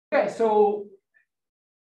Okay, so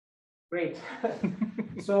great.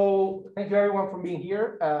 So thank you everyone for being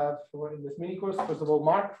here for this mini course. First of all,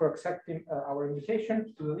 Mark, for accepting our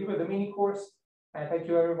invitation to deliver the mini course, and thank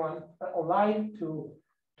you everyone online to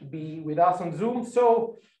be with us on Zoom.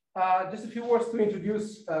 So just a few words to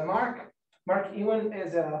introduce Mark. Mark Ewan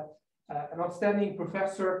is an outstanding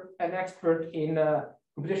professor and expert in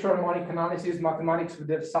computational harmonic analysis, mathematics with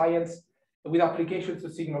data science, with applications to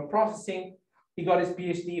signal processing. He got his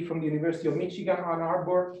PhD from the University of Michigan, Ann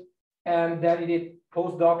Arbor, and then he did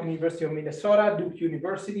postdoc at the University of Minnesota, Duke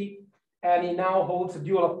University, and he now holds a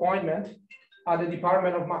dual appointment at the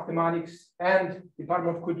Department of Mathematics and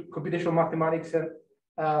Department of Computational Mathematics and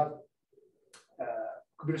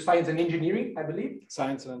Computer Science and Engineering, I believe.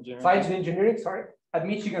 Science and Engineering. Science and Engineering, sorry, at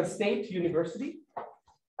Michigan State University.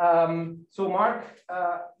 So Mark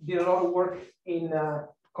did a lot of work in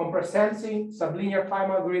compressed sensing,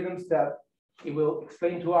 sublinear-time algorithms that he will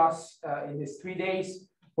explain to us in these 3 days.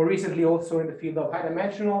 More recently, also in the field of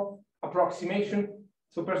high-dimensional approximation.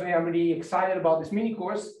 So personally, I'm really excited about this mini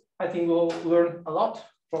course. I think we'll learn a lot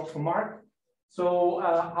from Mark. So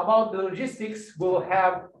about the logistics, we'll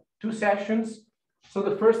have 2 sessions. So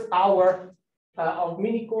the first hour of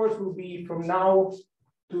mini course will be from now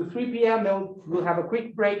to 3 p.m. Then we'll have a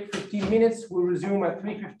quick break, 15 minutes. We'll resume at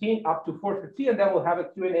 3:15 up to 4:15, and then we'll have a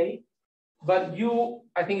Q&A. But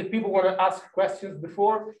I think if people want to ask questions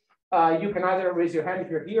before, you can either raise your hand if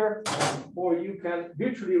you're here, or you can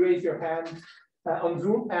virtually raise your hand on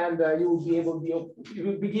Zoom, and you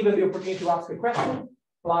will be given the opportunity to ask a question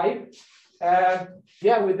live.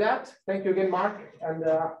 Yeah, with that, thank you again, Mark, and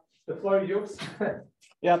the floor is yours.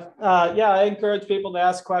 Yeah, I encourage people to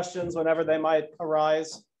ask questions whenever they might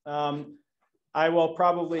arise. I will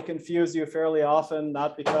probably confuse you fairly often,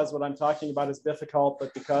 not because what I'm talking about is difficult,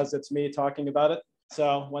 but because it's me talking about it.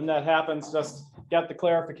 So when that happens, just get the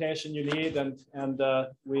clarification you need, and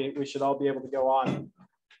we should all be able to go on.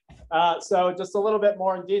 So just a little bit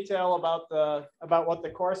more in detail about what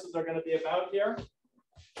the courses are going to be about here.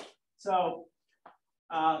 So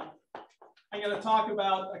I'm going to talk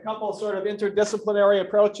about a couple sort of interdisciplinary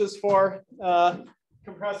approaches for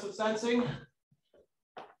compressive sensing.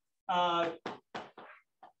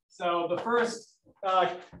 So the first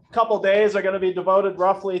couple days are going to be devoted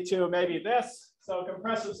roughly to maybe this. So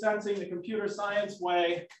compressive sensing the computer science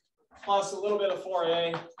way, plus a little bit of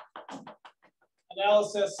Fourier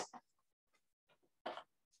analysis,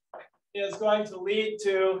 is going to lead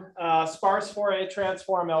to sparse Fourier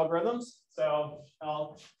transform algorithms. So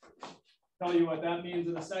I'll tell you what that means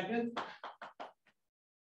in a second.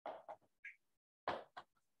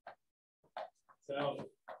 So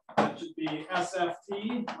that should be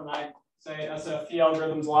SFT when I say SFT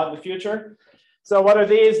algorithms a lot in the future. So what are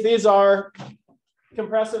these? These are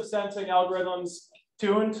compressive sensing algorithms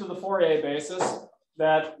tuned to the Fourier basis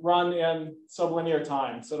that run in sublinear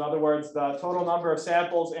time. So in other words, the total number of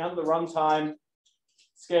samples and the runtime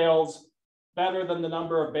scales better than the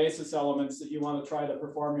number of basis elements that you want to try to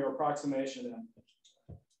perform your approximation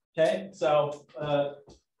in. Okay, so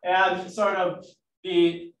and sort of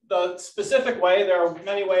the specific way, there are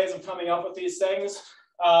many ways of coming up with these things.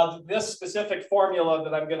 This specific formula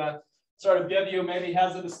that I'm going to sort of give you maybe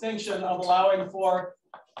has a distinction of allowing for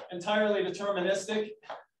entirely deterministic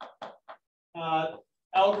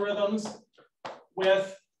algorithms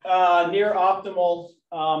with near optimal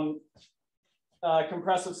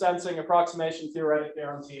compressive sensing approximation theoretic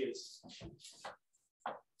guarantees.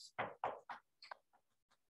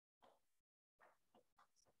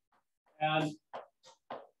 And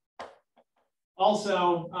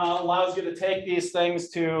also allows you to take these things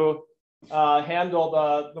to handle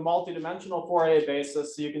the multidimensional Fourier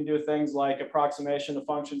basis. So you can do things like approximation of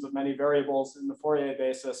functions of many variables in the Fourier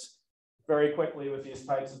basis very quickly with these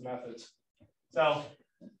types of methods. So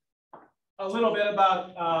a little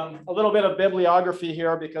bit of bibliography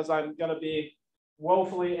here, because I'm going to be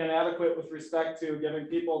woefully inadequate with respect to giving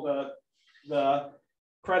people the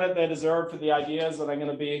credit they deserve for the ideas that I'm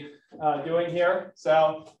going to be doing here.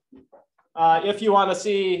 So if you want to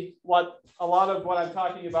see a lot of what I'm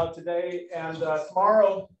talking about today and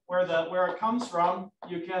tomorrow, where it comes from,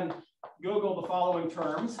 you can Google the following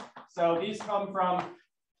terms. So these come from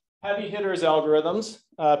heavy hitters algorithms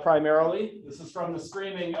primarily. This is from the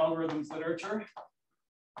streaming algorithms literature.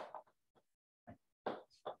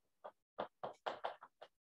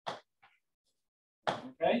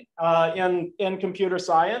 Okay, in computer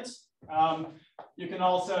science, you can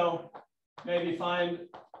also maybe find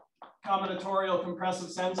combinatorial compressive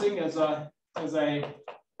sensing as a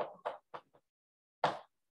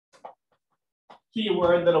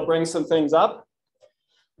keyword that'll bring some things up.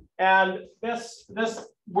 And this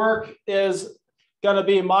work is going to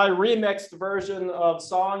be my remixed version of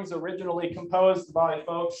songs originally composed by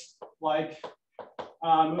folks like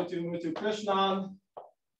Muthu Krishnan.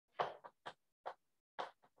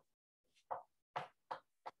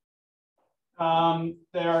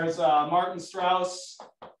 There's Martin Strauss,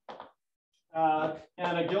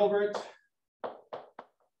 Anna Gilbert.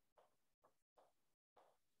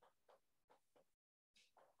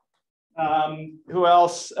 Who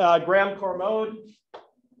else? Graham Cormode.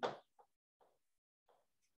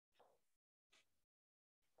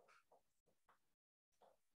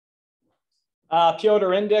 Pyotr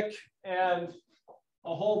Indyk, and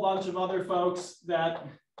a whole bunch of other folks that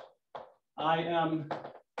I am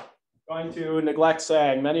going to neglect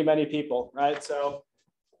saying, many people, right? So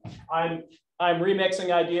I'm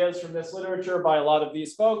remixing ideas from this literature by a lot of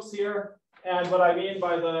these folks here. And what I mean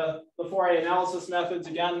by the Fourier analysis methods,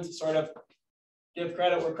 again, to sort of give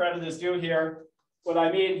credit where credit is due here. What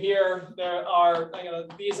I mean here, there are,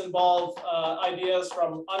 these involve ideas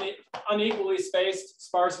from unequally spaced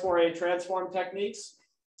sparse Fourier transform techniques.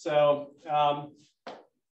 So,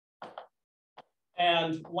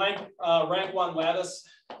 and rank one lattice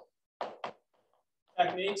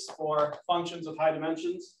techniques for functions of high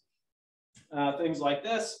dimensions, things like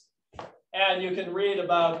this. And you can read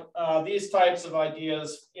about these types of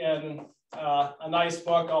ideas in a nice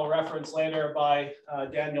book I'll reference later by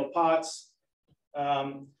Daniel Potts.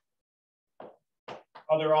 Other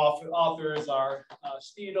authors are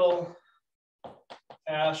Stiedel,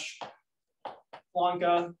 Ash,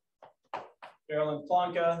 Plonka, Marilyn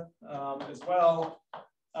Plonka as well.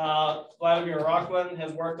 Vladimir Rocklin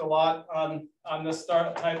has worked a lot on this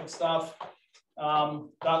type of stuff.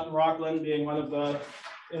 Dr. Rocklin being one of the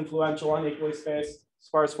influential unequally spaced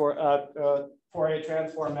sparse Fourier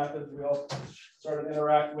transform methods we'll sort of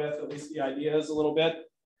interact with, at least the ideas a little bit.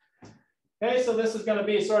 Okay, so this is going to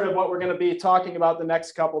be sort of what we're going to be talking about the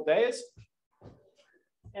next couple days.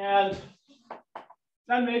 And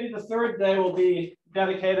then maybe the third day will be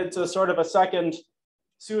dedicated to sort of a second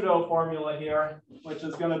pseudo formula here, which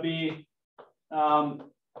is going to be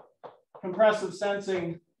compressive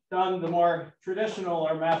sensing done the more traditional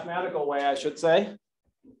or mathematical way, I should say.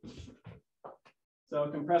 So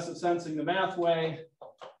compressive sensing the math way.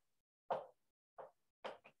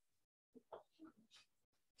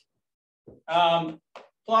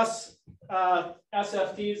 Plus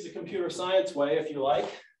SFT is the computer science way, if you like.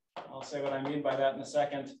 I'll say what I mean by that in a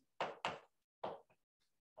second.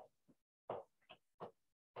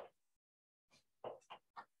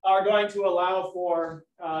 Are going to allow for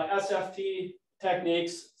SFT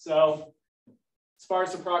techniques, so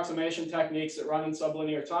sparse approximation techniques that run in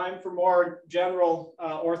sublinear time for more general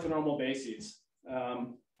orthonormal bases.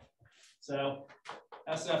 So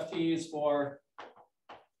SFTs for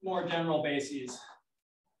more general bases.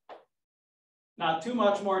 Not too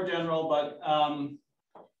much more general, but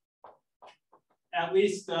at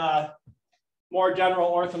least more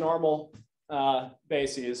general orthonormal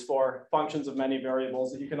bases for functions of many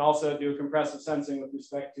variables. You can also do compressive sensing with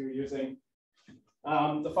respect to using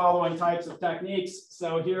the following types of techniques.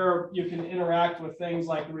 So here you can interact with things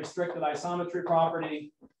like the restricted isometry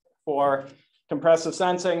property for compressive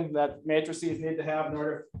sensing that matrices need to have in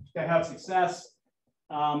order to have success.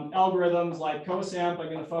 Algorithms like COSAMP I'm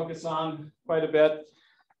going to focus on quite a bit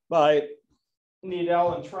by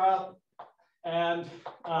Needell and Trapp, and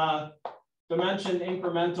dimension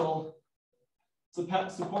incremental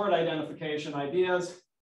support identification ideas.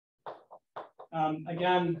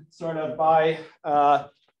 Again, sort of by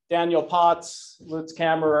Daniel Potts, Lutz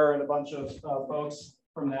Kammerer, and a bunch of folks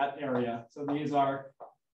from that area. So these are,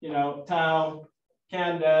 Tao,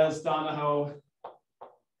 Candes, Donahoe.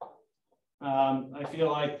 I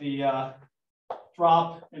feel like the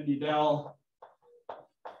Trapp and Needell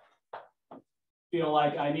feel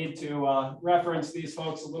like I need to reference these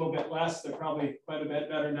folks a little bit less. They're probably quite a bit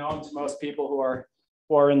better known to most people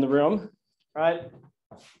who are in the room, right?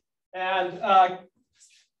 And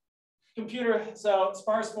so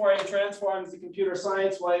sparse Fourier transforms the computer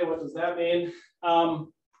science way. What does that mean?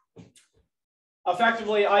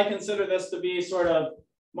 Effectively, I consider this to be sort of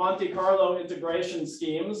Monte Carlo integration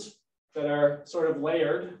schemes that are sort of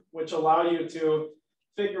layered, which allow you to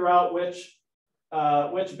figure out which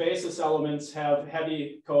basis elements have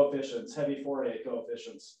heavy coefficients, heavy Fourier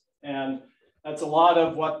coefficients. And that's a lot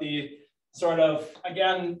of what the sort of,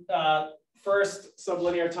 again, first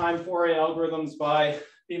sublinear time Fourier algorithms by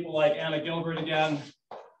people like Anna Gilbert again,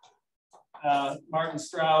 Martin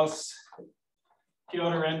Strauss,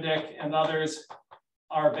 Pyotr Indyk, and others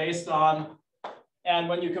are based on. And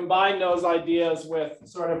when you combine those ideas with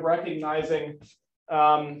sort of recognizing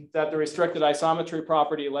that the restricted isometry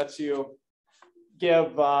property lets you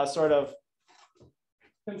give sort of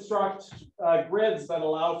construct grids that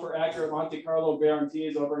allow for accurate Monte Carlo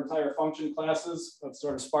guarantees over entire function classes of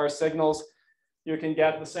sort of sparse signals. You can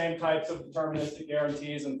get the same types of deterministic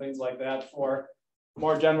guarantees and things like that for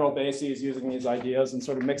more general bases using these ideas and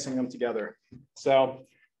sort of mixing them together. So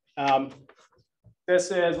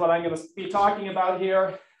this is what I'm going to be talking about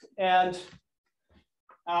here. And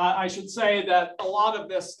I should say that a lot of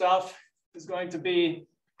this stuff is going to be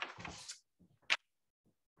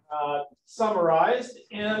summarized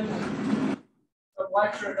in the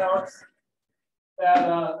lecture notes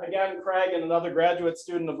that, again, Craig and another graduate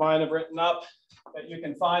student of mine have written up that you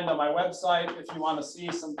can find on my website if you want to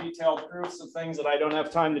see some detailed proofs of things that I don't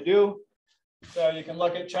have time to do. So you can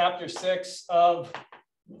look at chapter 6 of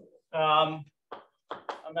a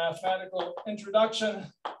mathematical introduction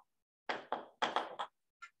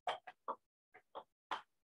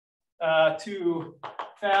to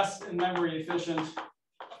fast and memory efficient .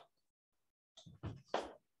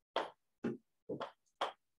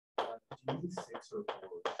 6 or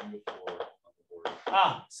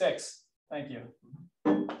 4? 6. Thank you.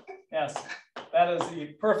 Yes, that is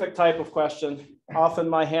the perfect type of question. Often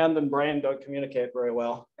my hand and brain don't communicate very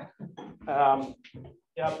well. Yeah,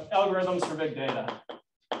 algorithms for big data.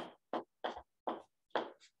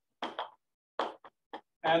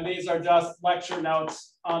 And these are just lecture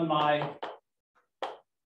notes on my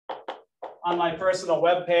personal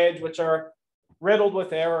webpage, which are riddled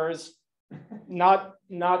with errors, not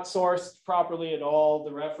sourced properly at all.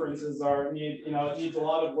 The references it needs a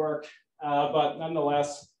lot of work, but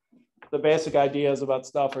nonetheless, the basic ideas about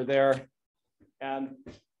stuff are there, and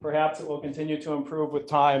perhaps it will continue to improve with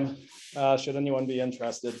time, should anyone be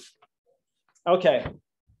interested. Okay,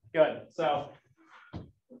 good. So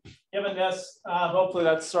given this, hopefully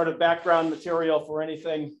that's sort of background material for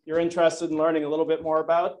anything you're interested in learning a little bit more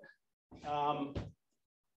about.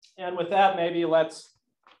 And with that, maybe let's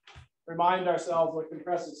remind ourselves what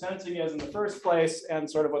compressive sensing is in the first place and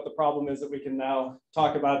sort of what the problem is that we can now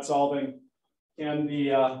talk about solving in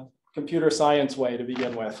the computer science way to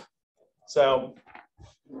begin with. So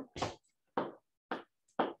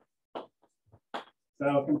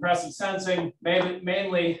compressive sensing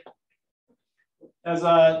mainly as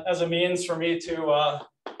a means for me to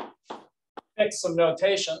fix some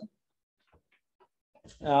notation,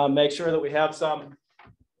 make sure that we have some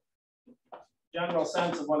general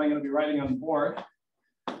sense of what I'm going to be writing on the board.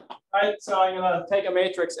 All right, so I'm going to take a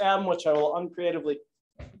matrix M, which I will uncreatively,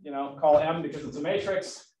 call M because it's a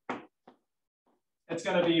matrix. It's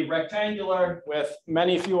going to be rectangular with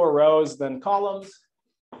many fewer rows than columns.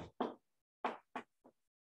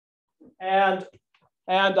 And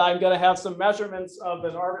I'm going to have some measurements of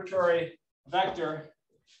an arbitrary vector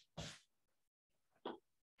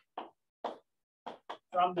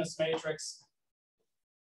from this matrix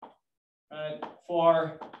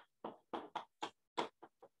for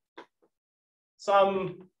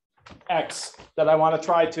some x that I want to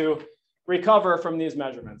try to recover from these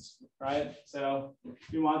measurements, right? So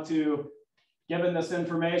we want to, given this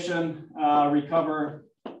information, recover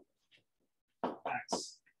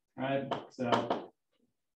x, right? So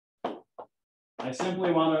I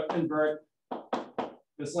simply want to invert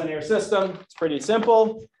this linear system. It's pretty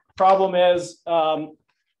simple. Problem is,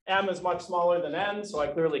 M is much smaller than N, so I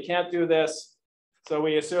clearly can't do this. So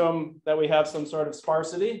we assume that we have some sort of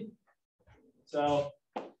sparsity. So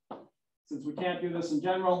since we can't do this in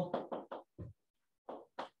general,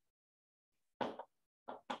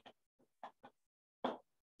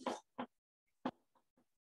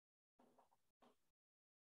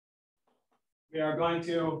 we are going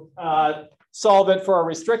to solve it for a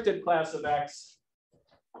restricted class of X,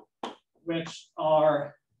 which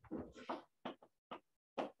are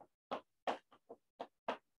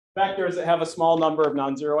vectors that have a small number of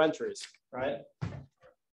non-zero entries, right?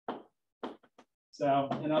 So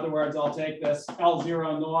in other words, I'll take this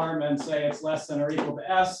L0 norm and say it's less than or equal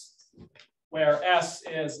to S, where S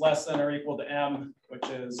is less than or equal to M, which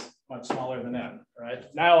is much smaller than N, right?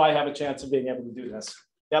 Now I have a chance of being able to do this.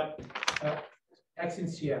 Yep. X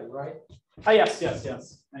in CL, right? Oh, yes.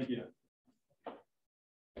 Thank you.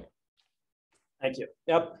 Thank you.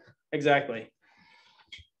 Yep, exactly.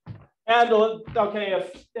 And okay,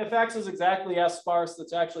 if X is exactly S sparse,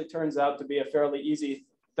 this actually turns out to be a fairly easy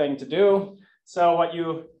thing to do. So what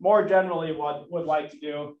you more generally would like to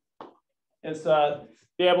do is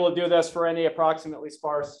be able to do this for any approximately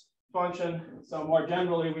sparse function. So more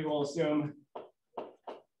generally, we will assume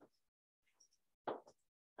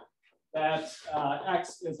that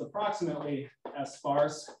X is approximately S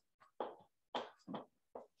sparse.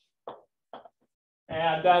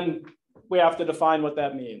 And then we have to define what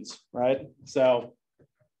that means, right? So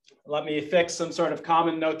let me fix some sort of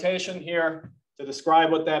common notation here to describe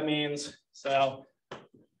what that means. So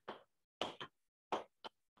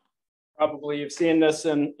probably you've seen this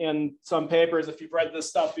in some papers if you've read this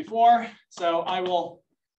stuff before. So I will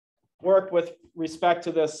work with respect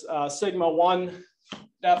to this sigma 1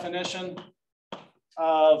 definition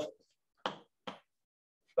of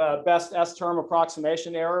the best S-term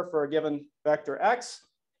approximation error for a given vector x.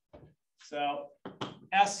 So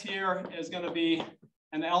S here is going to be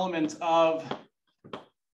an element of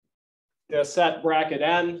the set bracket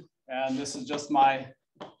n, and this is just my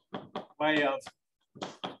way of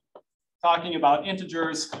talking about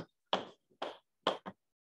integers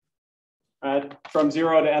from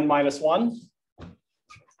 0 to n minus 1.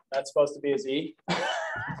 That's supposed to be a z.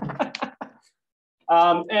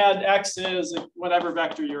 And x is whatever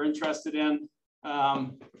vector you're interested in,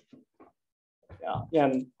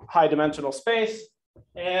 in high dimensional space.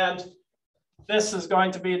 And this is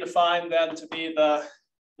going to be defined then to be the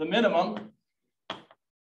minimum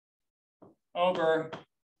over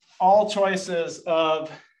all choices of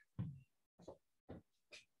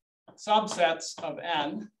subsets of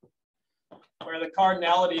n, where the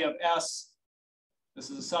cardinality of S, this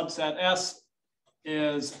is a subset S,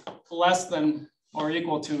 is less than or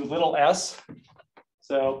equal to little s.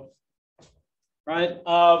 So, right,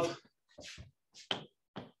 of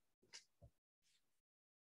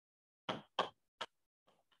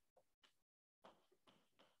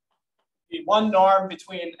the one norm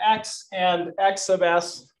between x and x sub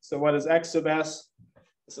s. So what is x sub s?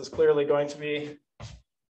 This is clearly going to be,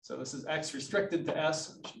 so this is x restricted to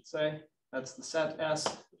s, I should say. That's the set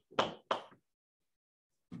S.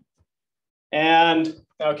 And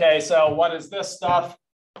okay, so what is this stuff?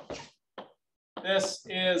 This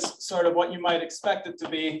is sort of what you might expect it to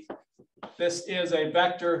be. This is a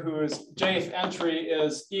vector whose jth entry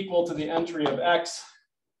is equal to the entry of x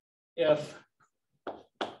if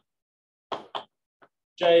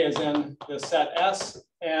j is in the set S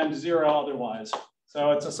and 0 otherwise.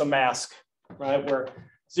 So it's just a mask, right? We're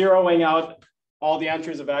zeroing out all the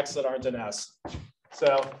entries of x that aren't in S.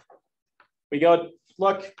 So we go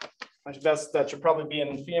look, that should probably be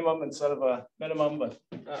an infimum instead of a minimum, but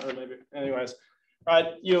or maybe anyways.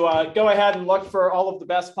 Right, you go ahead and look for all of the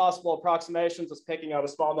best possible approximations, just picking out a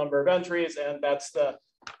small number of entries, and that's the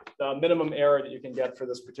minimum error that you can get for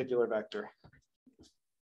this particular vector.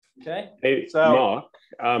 Okay. Hey, so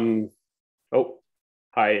Mark. Oh,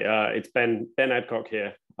 hi. It's Ben Adcock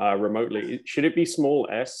here. Remotely, should it be small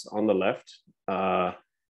s on the left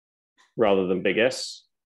rather than big S?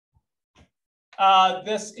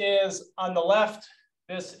 This is on the left.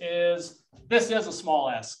 This is a small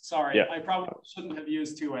s. Sorry, yeah. I probably shouldn't have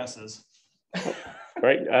used two s's.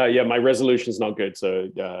 Right. Yeah, my resolution is not good. So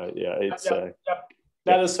yeah, it's yep.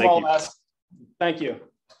 That is small s. Thank you.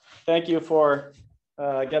 Thank you for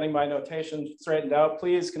getting my notation straightened out.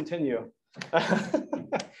 Please continue.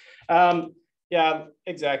 Yeah,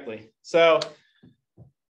 exactly. So,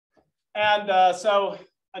 and so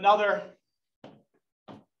another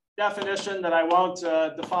definition that I won't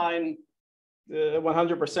define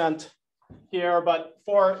 100% here, but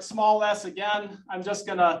for small s again, I'm just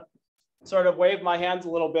gonna sort of wave my hands a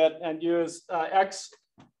little bit and use x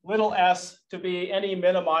little s to be any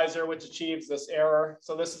minimizer which achieves this error.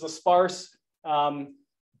 So this is a sparse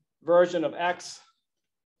version of x.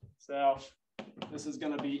 So this is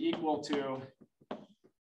going to be equal to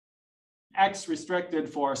x restricted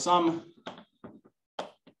for some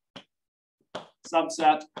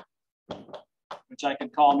subset, which I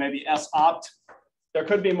could call maybe S opt. There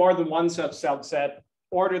could be more than one such subset.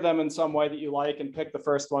 Order them in some way that you like and pick the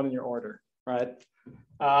first one in your order, right?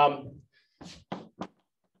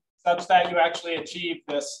 Such that you actually achieve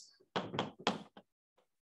this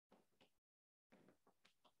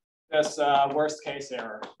worst case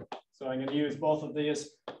error. So I'm going to use both of these.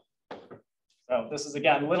 So this is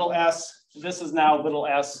again little s. This is now little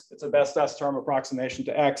s. It's a best S term approximation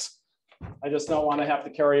to x. I just don't want to have to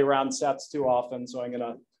carry around sets too often. So I'm going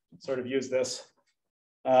to sort of use this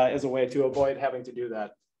as a way to avoid having to do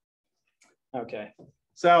that. Okay.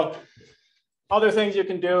 So other things you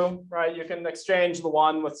can do, right? You can exchange the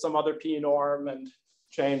one with some other p norm and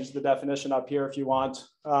change the definition up here if you want.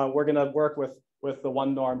 We're going to work with the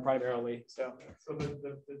one norm primarily. So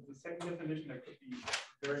the second definition, there could be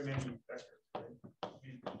very many vectors, right? I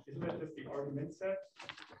mean, isn't that just the argument set?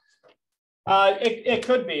 It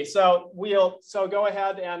could be. So go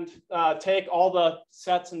ahead and take all the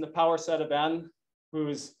sets in the power set of n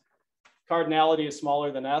whose cardinality is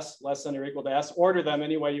smaller than s, less than or equal to s. Order them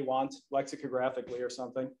any way you want, lexicographically or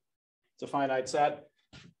something. It's a finite set.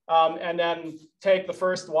 And then take the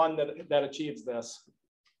first one that achieves this.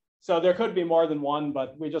 So there could be more than one,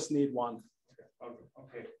 but we just need one.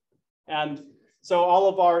 Okay. And so all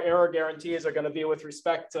of our error guarantees are going to be with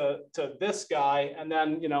respect to this guy. And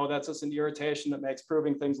then, that's just an irritation that makes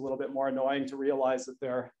proving things a little bit more annoying to realize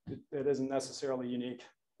that it isn't necessarily unique.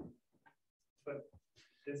 But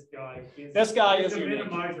this guy is a unique.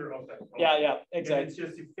 minimizer of that. Yeah, exactly. And it's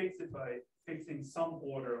just you fix it by fixing some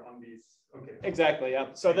order on these. Okay. Exactly, yeah.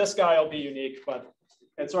 So this guy will be unique, but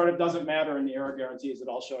it sort of doesn't matter in the error guarantees that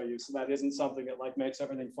I'll show you. So that isn't something that like makes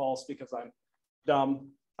everything false because I'm dumb.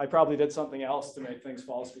 I probably did something else to make things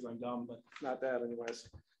false because I'm dumb, but not that anyways.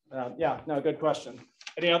 Yeah, no, good question.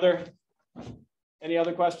 Any other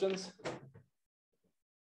questions?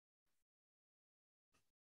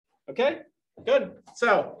 Okay, good.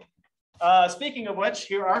 So speaking of which,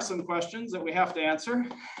 here are some questions that we have to answer.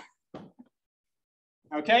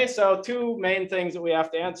 Okay, so two main things that we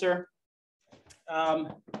have to answer.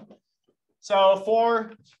 So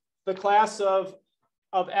for the class of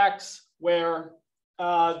X where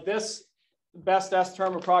this best S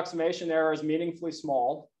term approximation error is meaningfully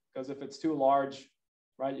small, because if it's too large,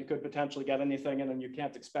 right, you could potentially get anything and then you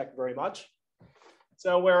can't expect very much.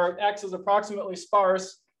 So where X is approximately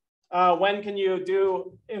sparse, when can you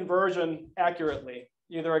do inversion accurately?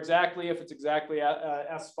 Either exactly if it's exactly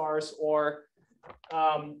S sparse or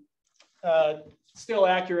still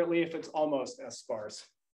accurately if it's almost S sparse.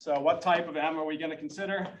 So what type of M are we going to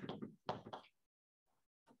consider?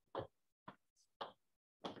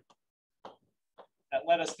 That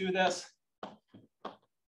let us do this.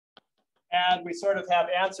 And we sort of have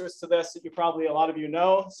answers to this that probably a lot of you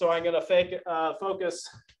know. So I'm going to focus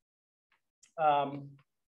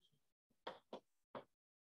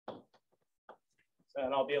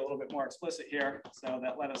and I'll be a little bit more explicit here. So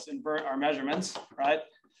that let us invert our measurements, right?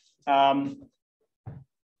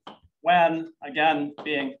 When, again,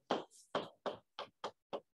 being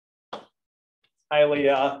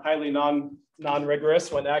highly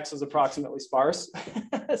non-rigorous when X is approximately sparse.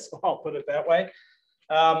 So I'll put it that way.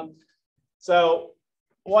 So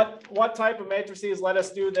what type of matrices let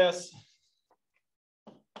us do this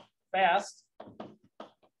fast?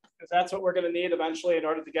 Because that's what we're going to need eventually in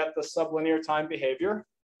order to get the sublinear time behavior.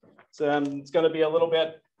 So it's going to be a little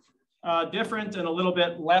bit different and a little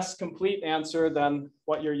bit less complete answer than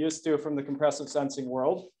what you're used to from the compressive sensing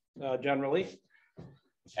world generally.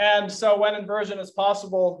 And so when inversion is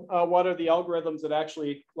possible, what are the algorithms that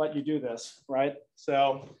actually let you do this, right?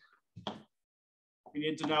 So we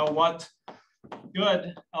need to know what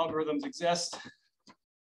good algorithms exist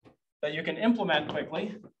that you can implement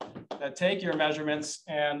quickly, that take your measurements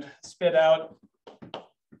and spit out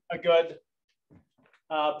a good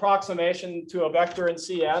approximation to a vector in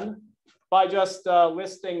Cn by just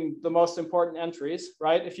listing the most important entries,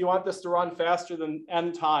 right? If you want this to run faster than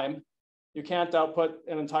n time, you can't output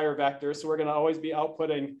an entire vector. So we're going to always be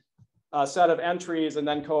outputting a set of entries and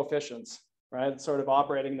then coefficients, right? Sort of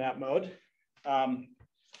operating that mode.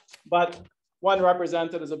 But when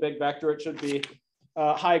represented as a big vector, it should be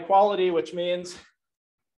high quality, which means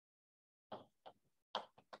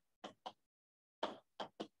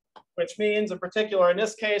in particular, in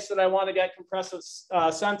this case, that I want to get compressive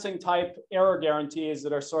sensing type error guarantees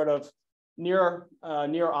that are sort of near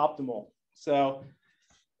optimal. So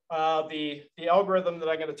the algorithm that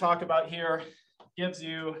I'm going to talk about here gives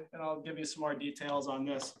you, and I'll give you some more details on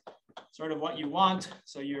this, sort of what you want.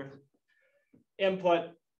 So you input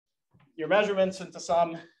your measurements into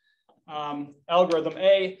some algorithm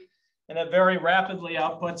A, and it very rapidly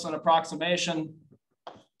outputs an approximation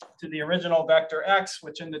to the original vector X,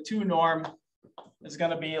 which in the 2 norm is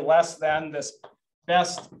going to be less than this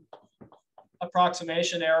best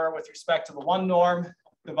approximation error with respect to the 1 norm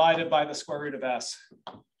divided by the square root of S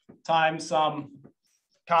times some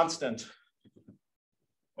constant,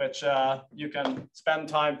 which you can spend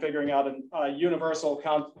time figuring out a universal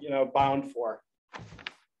bound for.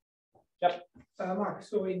 Yep. Mark,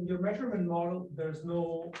 so in your measurement model, there's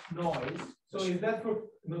no noise. So is that for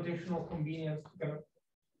notational convenience to kind of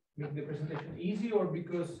make the presentation easy, or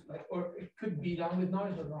because, or it could be done with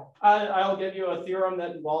noise or not? I'll give you a theorem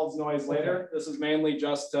that involves noise later. Okay. This is mainly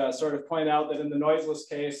just to sort of point out that in the noiseless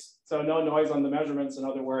case, so no noise on the measurements, in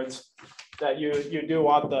other words, that you do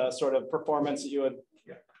want the sort of performance that you would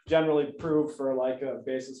generally prove for like a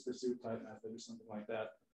basis pursuit type method or something like that.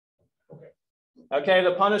 Okay. Okay,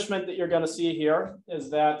 the punishment that you're going to see here is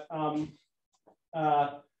that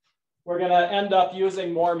we're going to end up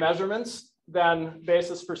using more measurements than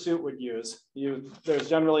basis pursuit would use. There's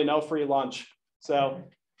generally no free lunch. So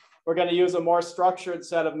we're going to use a more structured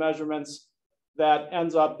set of measurements that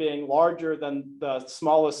ends up being larger than the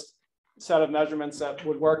smallest set of measurements that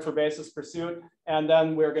would work for basis pursuit. And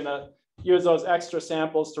then we're going to use those extra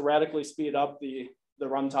samples to radically speed up the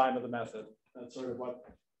runtime of the method. That's sort of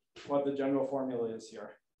what the general formula is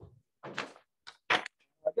here.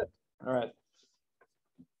 Good. All right.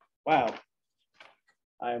 Wow.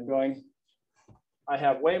 I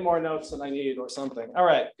have way more notes than I need or something. All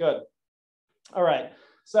right, good. All right,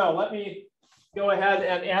 so let me go ahead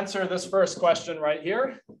and answer this first question right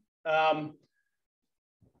here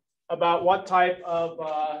about what type of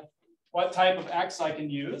X I can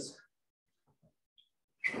use,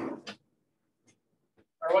 or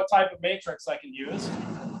what type of matrix I can use.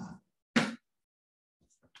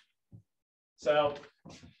 So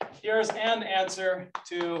here's an answer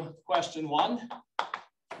to question 1.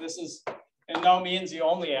 This is in no means the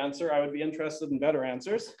only answer. I would be interested in better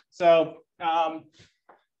answers. So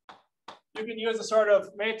you can use a sort of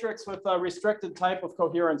matrix with a restricted type of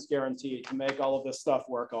coherence guarantee to make all of this stuff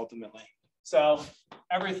work ultimately. So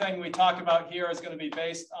everything we talk about here is going to be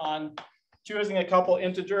based on choosing a couple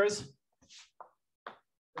integers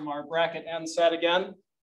from our bracket n set again.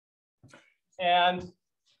 And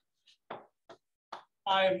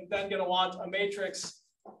I'm then going to want a matrix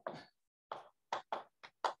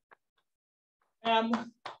M,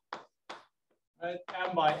 right,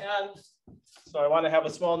 M by n. So I want to have a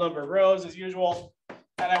small number of rows as usual.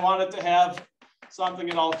 And I want it to have something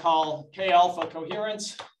that I'll call K alpha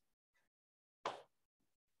coherence.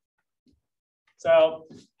 So,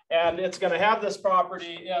 and it's going to have this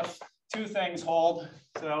property if 2 things hold.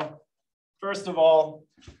 So first of all,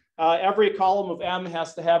 every column of M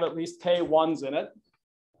has to have at least K ones in it.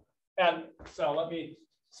 And so let me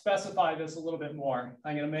specify this a little bit more.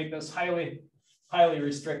 I'm going to make this highly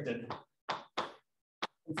restricted.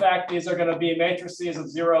 In fact, these are going to be matrices of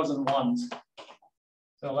 0s and 1s.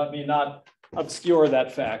 So let me not obscure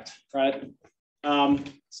that fact, right?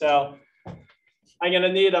 So I'm going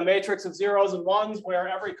to need a matrix of 0s and 1s where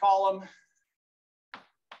every column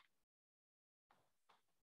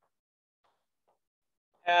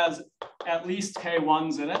has at least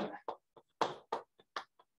K1s in it.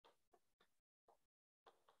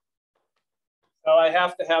 So I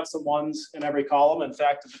have to have some 1s in every column, in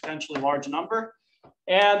fact, a potentially large number.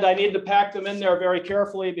 And I need to pack them in there very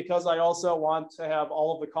carefully because I also want to have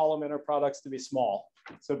all of the column inner products to be small,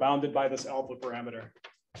 so bounded by this alpha parameter.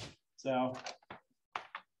 So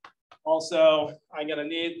also, I'm going to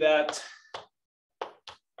need that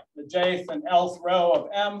the jth and lth row of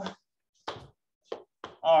M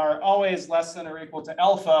are always less than or equal to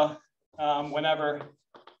alpha whenever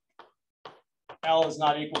L is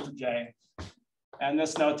not equal to J. And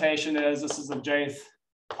this notation is, this is the jth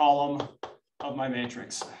column of my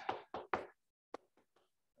matrix.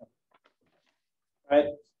 Right.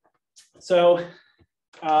 So,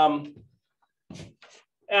 and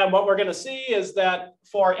what we're going to see is that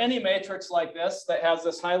for any matrix like this that has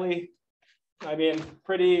this highly,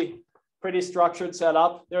 pretty structured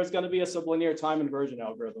setup, there's going to be a sublinear-time inversion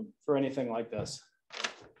algorithm for anything like this.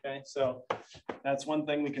 Okay, so that's one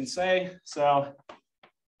thing we can say. So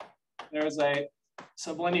there's a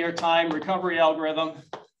sublinear-time recovery algorithm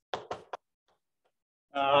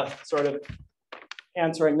sort of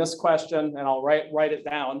answering this question, and I'll write it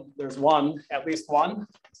down. There's one, at least one,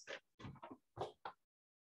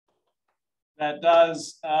 that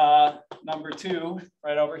does number 2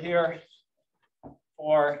 right over here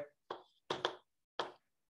for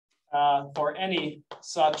any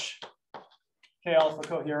such K alpha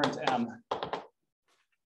coherent M.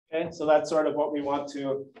 Okay, so that's sort of what we want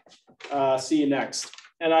to see next.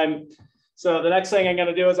 And so the next thing I'm going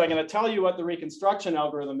to do is I'm going to tell you what the reconstruction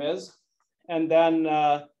algorithm is, and then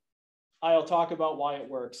I'll talk about why it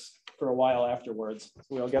works for a while afterwards.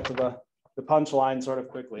 So we'll get to the punchline sort of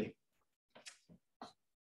quickly.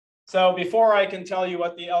 So before I can tell you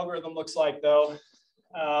what the algorithm looks like, though,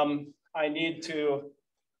 I need to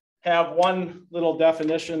have one little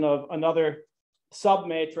definition of another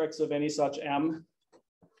submatrix of any such M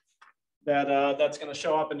that's going to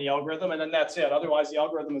show up in the algorithm, and then that's it. Otherwise, the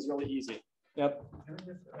algorithm is really easy. Yep. Can I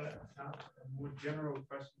just ask a more general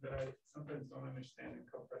question that I sometimes don't understand in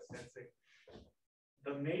compressed sensing?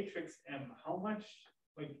 The matrix M, how much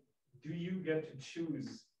do you get to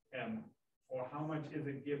choose M, or how much is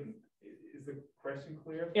it given? Is the question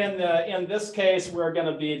clear? In this case, we're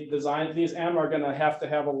going to be designing these M are going to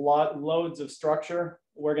have loads of structure.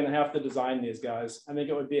 We're going to have to design these guys. I think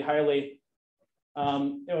it would be highly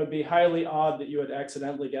odd that you would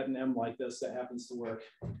accidentally get an M like this that happens to work.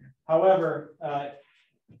 However,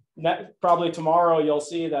 probably tomorrow you'll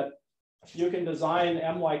see that you can design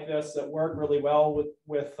M like this that work really well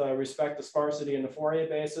with respect to sparsity and the Fourier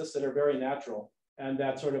basis that are very natural, and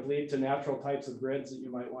that sort of lead to natural types of grids that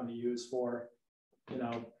you might want to use for, you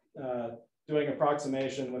know, doing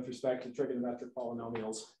approximation with respect to trigonometric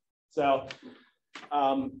polynomials. So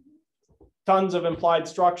tons of implied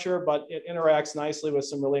structure, but it interacts nicely with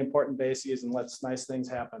some really important bases and lets nice things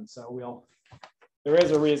happen. So there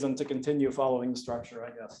is a reason to continue following the structure,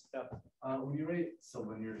 I guess. Yeah. When you write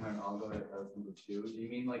Sublinear-Time algorithm as number 2, do you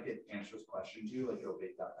mean like it answers question 2, like it'll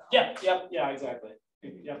bake that down? Yeah, exactly.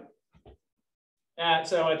 Yep. And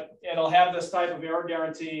so it'll have this type of error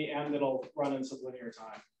guarantee, and it'll run in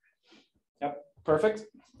Sublinear-Time. Yep, perfect.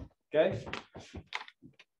 Okay.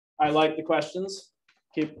 I like the questions.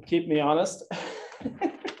 Keep me honest,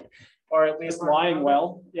 or at least lying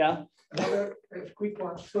well. Yeah. Another quick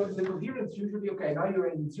one. So the coherence usually, okay, now you're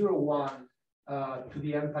in 0, 1 to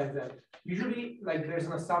the n times n. Usually, like there's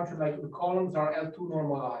an assumption like the columns are L2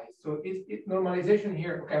 normalized. So it normalization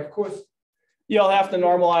here, okay, of course. You'll have to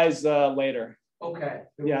normalize later. Okay.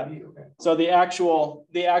 Yeah. Okay. So the actual,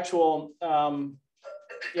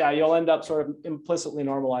 yeah, you'll end up sort of implicitly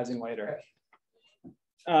normalizing later.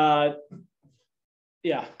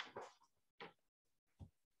 Yeah.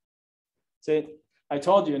 See, I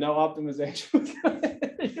told you, no optimization.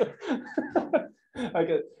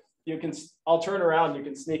 Okay, I'll turn around, you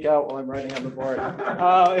can sneak out while I'm writing on the board.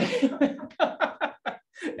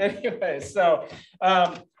 Anyway, so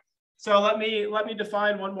let me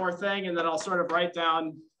define one more thing, and then I'll sort of write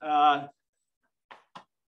down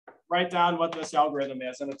what this algorithm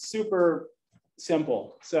is, and it's super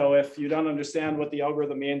simple. So if you don't understand what the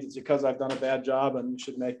algorithm means, it's because I've done a bad job, and you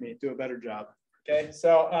should make me do a better job. Okay,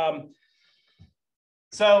 so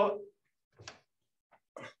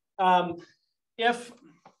if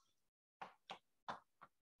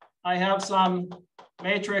I have some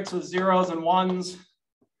matrix with 0s and 1s,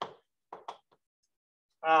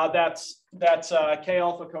 that's K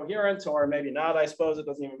alpha coherent, or maybe not, I suppose, it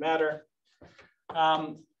doesn't even matter.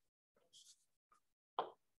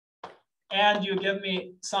 And you give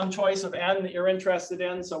me some choice of n that you're interested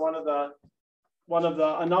in. So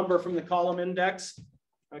a number from the column index.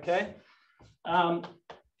 Okay.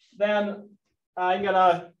 Then I'm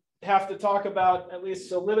gonna have to talk about at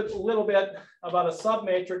least a little bit about a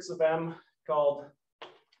submatrix of M called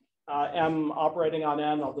M operating on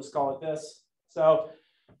n. I'll just call it this. So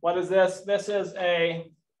what is this? This is a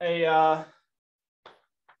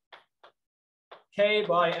K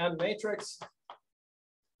by n matrix.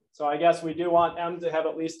 So I guess we do want M to have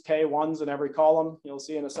at least K 1s in every column. You'll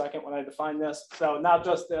see in a second when I define this. So not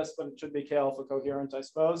just this, but it should be K alpha coherent, I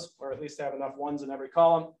suppose, or at least have enough 1s in every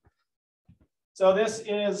column. So this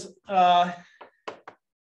is the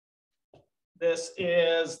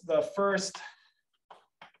first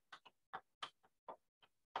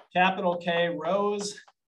capital K rows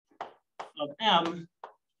of M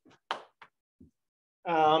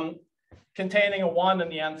containing a 1 in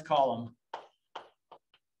the nth column.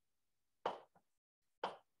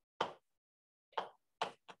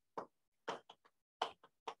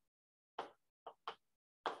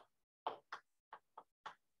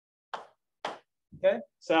 Okay,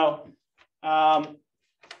 so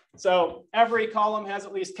every column has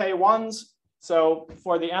at least K 1s. So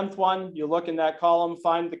for the nth one, you look in that column,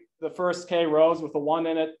 find the first K rows with a 1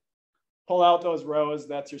 in it, pull out those rows,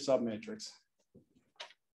 that's your submatrix.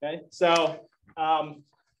 Okay, so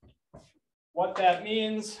what that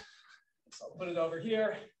means, so I'll put it over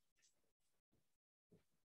here.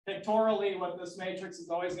 Pictorially, what this matrix is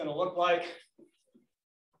always going to look like,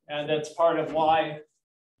 and that's part of why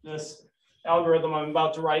this algorithm I'm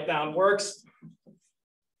about to write down works.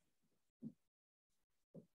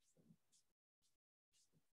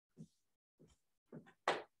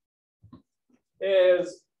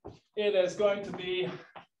 It is going to be,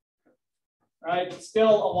 right,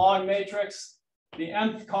 still a long matrix. The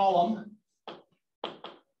nth column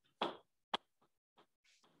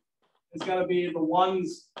is going to be the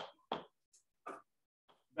 1s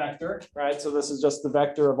vector, right? So this is just the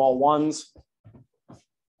vector of all 1s.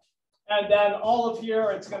 And then all of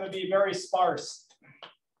here, it's going to be very sparse.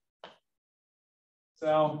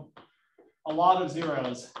 So a lot of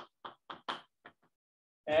 0s.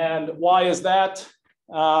 And why is that?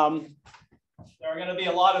 There are going to be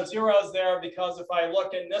a lot of 0s there because if I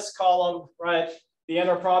look in this column, right, the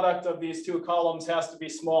inner product of these two columns has to be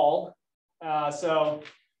small. And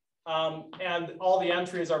all the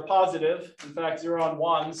entries are positive, in fact, 0 and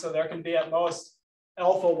 1. So there can be at most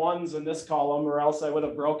alpha 1s in this column, or else I would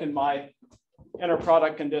have broken my inner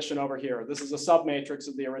product condition over here. This is a submatrix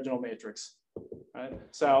of the original matrix, right?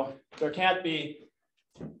 So there can't be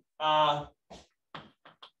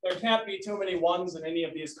there can't be too many ones in any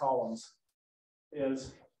of these columns,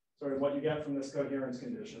 is sort of what you get from this coherence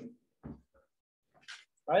condition,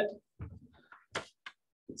 right?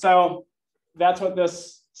 So that's what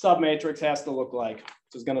this submatrix has to look like.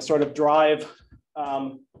 This is going to sort of drive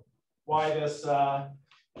why this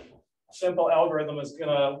simple algorithm is going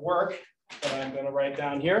to work that I'm going to write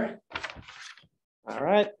down here. All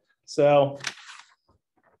right, so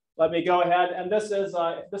let me go ahead, and this is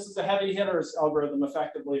a heavy hitters algorithm,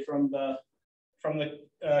 effectively from the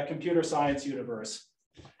computer science universe,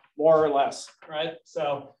 more or less, right?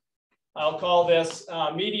 So I'll call this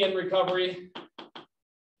median recovery.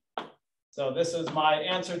 So this is my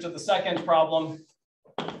answer to the second problem,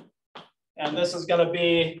 and this is going to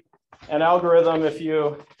be an algorithm if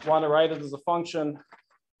you want to write it as a function,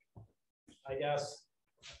 I guess,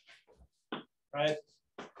 right?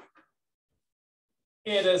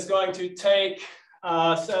 It is going to take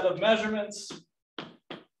a set of measurements.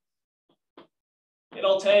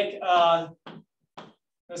 It'll take,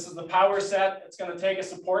 this is the power set. It's going to take a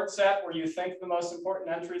support set where you think the most important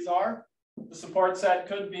entries are. The support set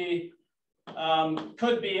could be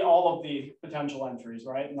all of the potential entries,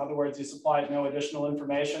 right? In other words, you supply no additional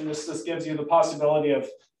information. This just gives you the possibility of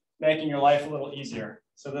making your life a little easier.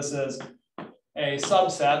 So this is a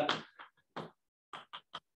subset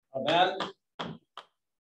of n.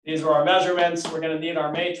 These are our measurements. We're going to need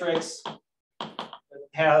our matrix. It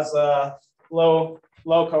has low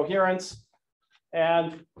coherence.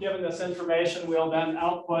 And given this information, we'll then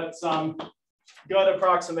output some good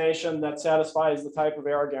approximation that satisfies the type of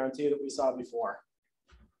error guarantee that we saw before.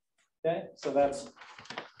 Okay, so that's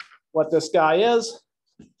what this guy is.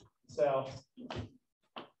 So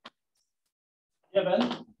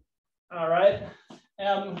given, all right,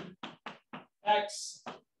 mx,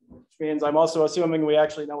 which means I'm also assuming we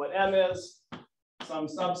actually know what m is, some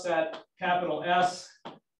subset capital S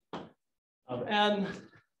of n,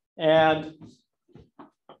 and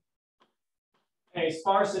a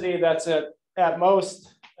sparsity that's at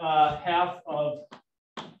most half of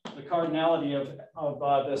the cardinality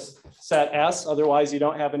of this set S. Otherwise, you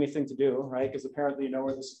don't have anything to do, right? Because apparently you know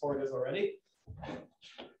where the support is already.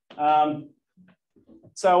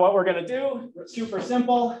 So what we're going to do, super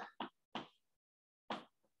simple.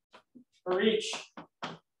 For each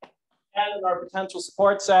n in our potential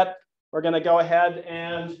support set, we're going to go ahead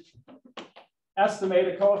and estimate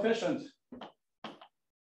a coefficient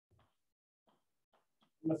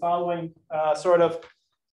in the following sort of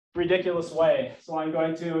ridiculous way. So I'm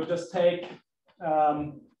going to just take,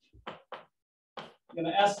 I'm going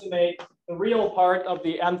to estimate the real part of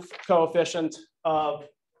the nth coefficient of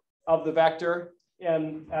the vector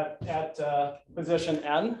at position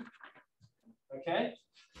n, okay?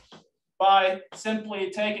 By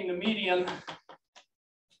simply taking the median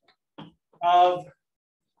of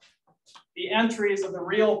the entries of the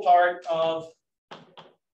real part of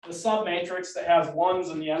the submatrix that has ones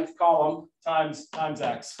in the nth column times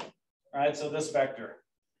x, right? So this vector.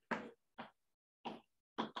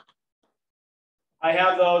 I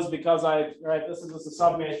have those because this is just a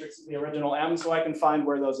submatrix of the original M, so I can find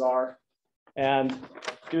where those are and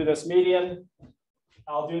do this median.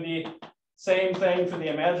 I'll do the same thing for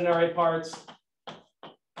the imaginary parts.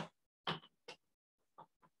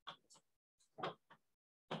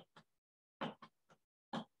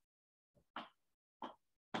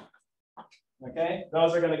 Okay,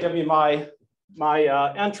 those are going to give me my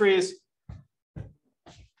entries.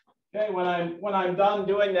 Okay, when I'm done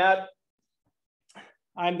doing that,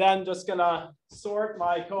 I'm then just going to sort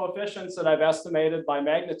my coefficients that I've estimated by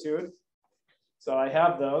magnitude. So I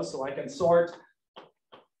have those, so I can sort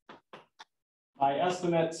my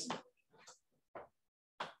estimates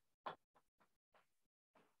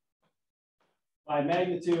by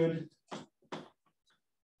magnitude.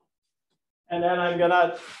 And then I'm going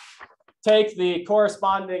to take the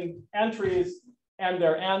corresponding entries and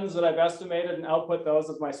their n's that I've estimated and output those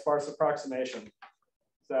as my sparse approximation.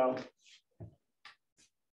 So,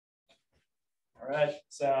 all right,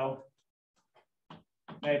 so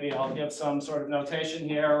maybe I'll give some sort of notation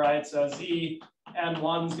here, right? So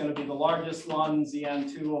Zn1 is going to be the largest one,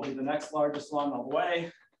 Zn2 will be the next largest one all the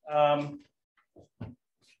way.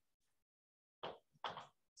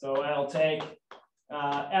 So I'll take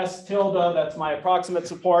S tilde, that's my approximate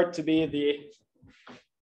support, to be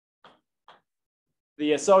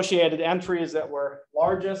the associated entries that were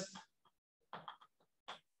largest,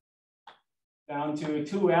 down to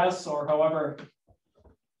 2S or however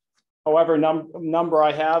number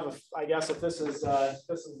I have. I guess if this is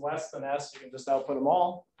less than S, you can just output them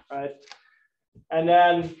all, right? And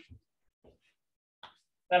then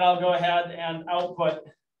I'll go ahead and output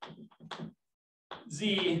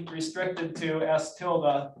Z restricted to S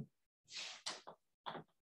tilde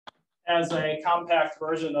as a compact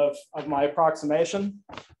version of my approximation.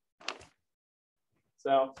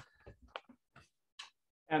 So,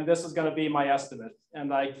 and this is going to be my estimate.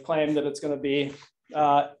 And I claim that it's going to be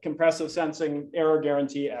compressive sensing error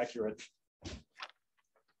guarantee accurate.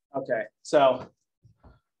 Okay, so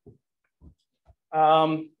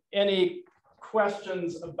any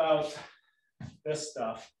questions about this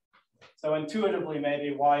stuff? So intuitively,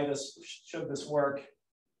 maybe why should this work?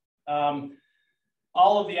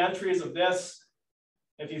 All of the entries of this,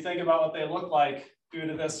 if you think about what they look like due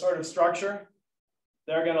to this sort of structure,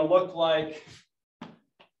 they're going to look like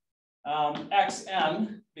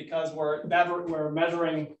xn, because we're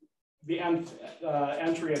measuring the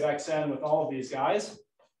entry of xn with all of these guys,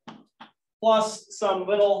 plus some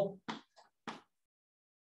little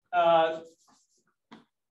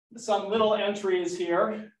entries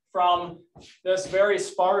here from this very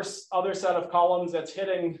sparse other set of columns that's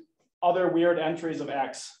hitting other weird entries of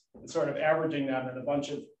x and sort of averaging them in a bunch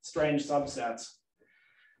of strange subsets.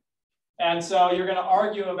 And so you're going to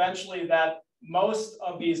argue eventually that most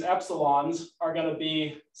of these epsilons are going to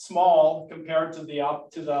be small compared to the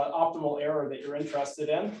optimal error that you're interested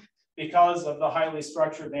in because of the highly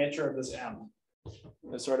structured nature of this M.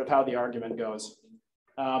 That's sort of how the argument goes.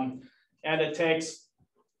 And it takes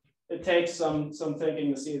some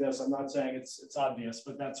thinking to see this. I'm not saying it's obvious,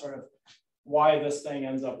 but that's sort of why this thing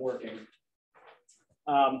ends up working.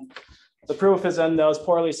 The proof is in those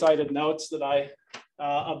poorly cited notes that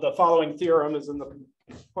of the following theorem is in the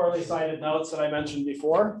poorly cited notes that I mentioned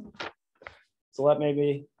before. So let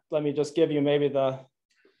me just give you maybe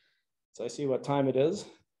so I see what time it is.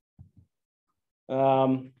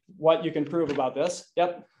 What you can prove about this.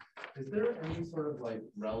 Yep. Is there any sort of like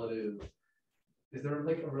relative, is there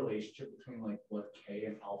like a relationship between like what K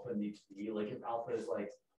and alpha needs to be? Like if alpha is like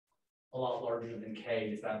a lot larger than K,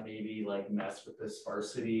 does that maybe like mess with the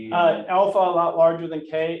sparsity? Alpha a lot larger than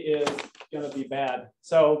K is going to be bad.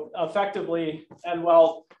 So effectively, and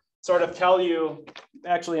we'll sort of tell you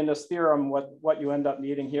actually in this theorem what you end up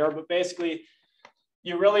needing here, but basically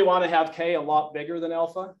you really want to have K a lot bigger than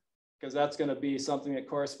alpha, because that's going to be something that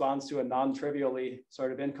corresponds to a non-trivially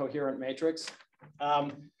sort of incoherent matrix.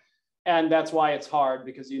 And that's why it's hard,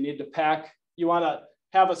 because you need to you want to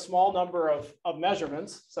have a small number of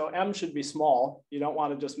measurements. So M should be small. You don't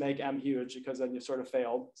want to just make M huge, because then you sort of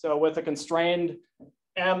failed. So with a constrained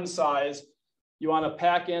M size, you want to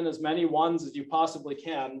pack in as many ones as you possibly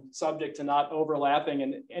can, subject to not overlapping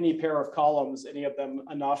in any pair of columns, any of them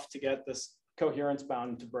enough to get this coherence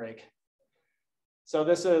bound to break. So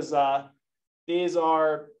this is, these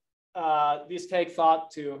take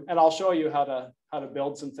thought to, and I'll show you how to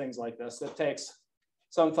build some things like this. It takes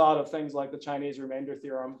some thought of things like the Chinese remainder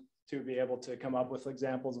theorem to be able to come up with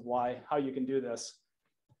examples of how you can do this.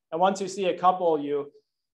 And once you see a couple, you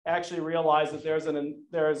actually realize that there's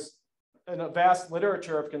a vast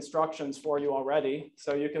literature of constructions for you already.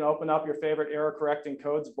 So you can open up your favorite error correcting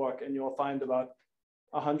codes book and you'll find about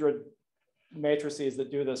 100 matrices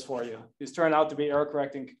that do this for you. These turn out to be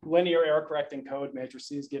linear error correcting code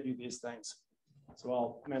matrices give you these things. So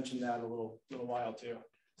I'll mention that in a little while too.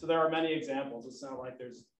 So there are many examples. It's not like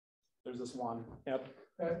there's this one. Yep.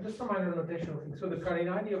 Just a minor notational thing. So the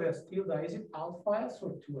cardinality of S tilde, is it alpha S or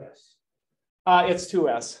 2S? It's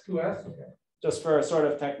 2S. 2S, okay. Just for sort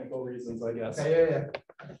of technical reasons, I guess. Yeah.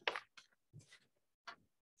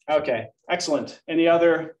 Okay, excellent. Any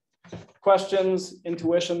other questions,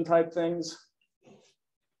 intuition type things?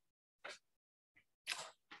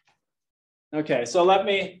 Okay, so let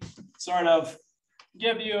me sort of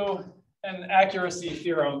give you an accuracy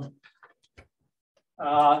theorem,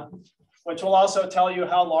 which will also tell you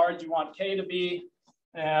how large you want K to be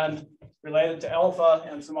and related to alpha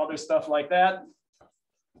and some other stuff like that.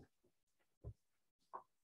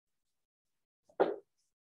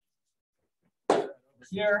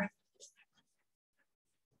 Here.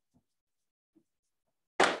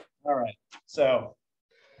 All right, so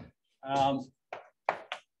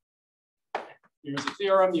here's a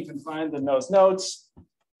theorem you can find in those notes.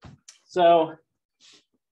 So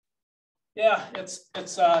yeah, it's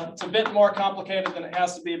a bit more complicated than it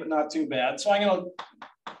has to be, but not too bad. So I'm going to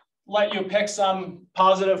let you pick some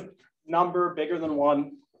positive number bigger than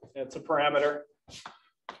 1. It's a parameter.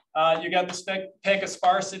 You get to pick a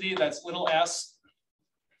sparsity that's little s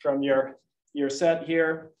from your set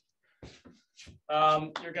here.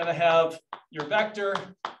 You're going to have your vector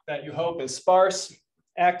that you hope is sparse,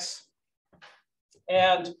 x.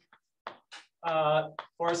 And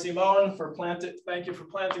for Simone, thank you for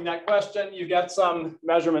planting that question. You get some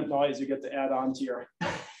measurement noise you get to add on to your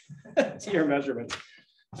to your measurement.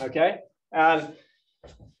 Okay, and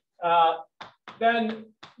then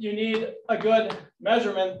you need a good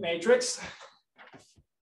measurement matrix.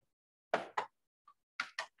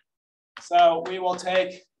 So we will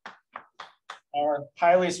take our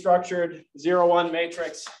highly structured 0, 1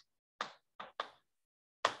 matrix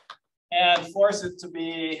and force it to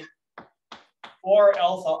be 4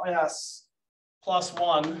 alpha S plus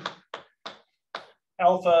 1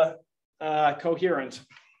 alpha coherent.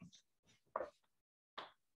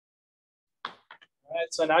 All right,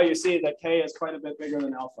 so now you see that K is quite a bit bigger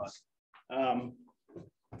than alpha.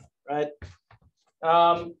 Right?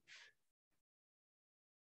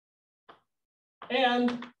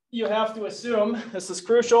 And you have to assume, this is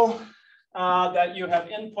crucial, that you have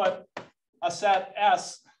input a set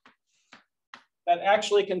S that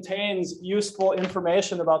actually contains useful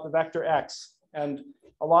information about the vector X. And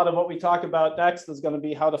a lot of what we talk about next is going to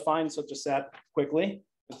be how to find such a set quickly.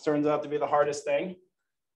 It turns out to be the hardest thing.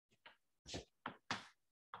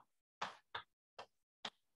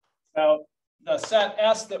 So the set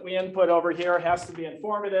S that we input over here has to be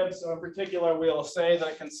informative. So in particular, we'll say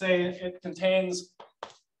that it contains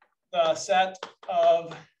the set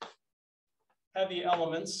of heavy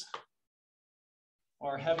elements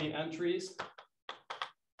or heavy entries.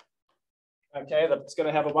 Okay, that's going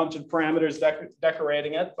to have a bunch of parameters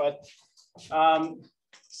decorating it, but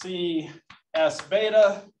CS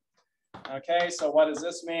beta. Okay, so what does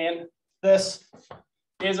this mean?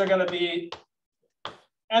 These are going to be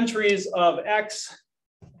entries of X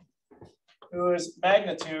whose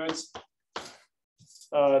magnitudes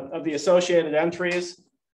of the associated entries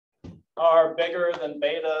are bigger than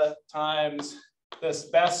beta times this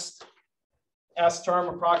best S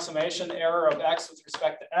term approximation error of X with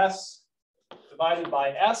respect to S divided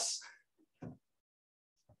by S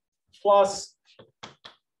plus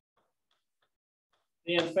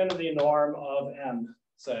the infinity norm of M,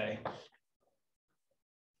 say.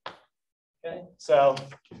 Okay, so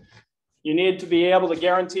you need to be able to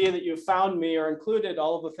guarantee that you found me or included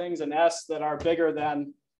all of the things in S that are bigger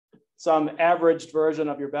than some averaged version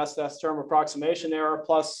of your best S term approximation error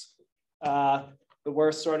plus the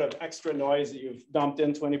worst sort of extra noise that you've dumped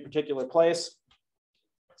into any particular place.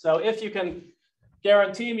 So if you can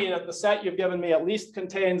guarantee me that the set you've given me at least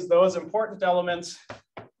contains those important elements,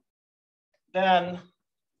 then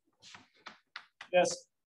this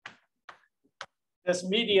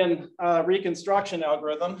median reconstruction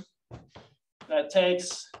algorithm that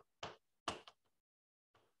takes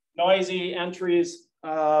noisy entries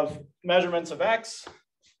of measurements of X,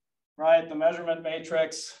 right? The measurement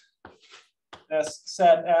matrix, this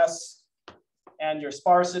set S, and your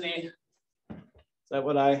sparsity. Is that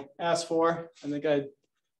what I asked for? I think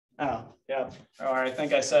oh, yeah. Or I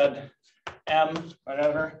think I said M,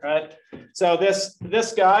 whatever, right? So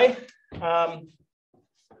this guy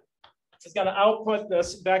is going to output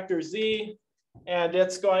this vector Z, and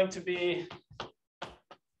it's going to be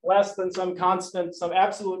less than some constant, some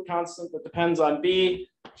absolute constant that depends on B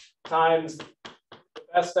times the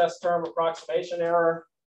best S term approximation error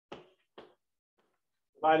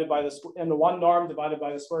divided by the 1 norm divided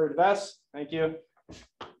by the square root of S, thank you,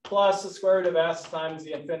 plus the square root of S times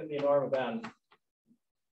the infinity norm of N.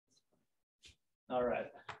 All right.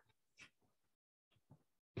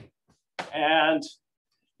 And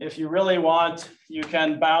if you really want, you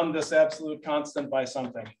can bound this absolute constant by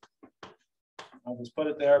something. I'll just put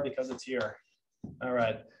it there because it's here. All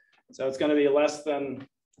right. So it's going to be less than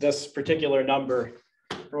this particular number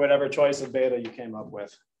for whatever choice of beta you came up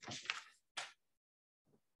with.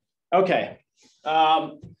 Okay.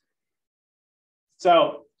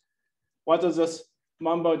 So what does this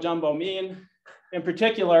mumbo jumbo mean? In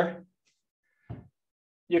particular,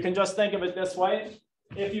 you can just think of it this way.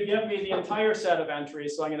 If you give me the entire set of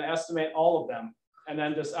entries, so I'm going to estimate all of them, and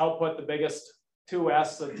then just output the biggest 2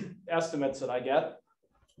 estimates that I get,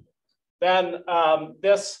 then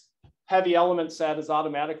this heavy element set is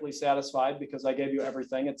automatically satisfied because I gave you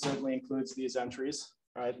everything. It certainly includes these entries,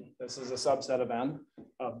 right? This is a subset of N,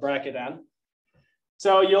 bracket N.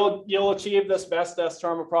 So you'll achieve this best S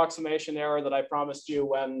term approximation error that I promised you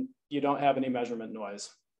when you don't have any measurement noise.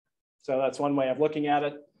 So that's one way of looking at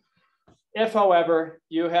it. If, however,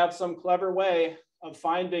 you have some clever way of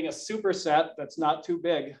finding a superset that's not too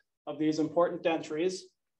big of these important entries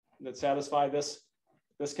that satisfy this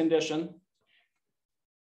condition,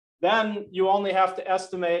 then you only have to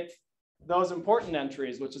estimate those important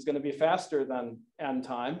entries, which is going to be faster than N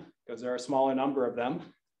time because there are a smaller number of them.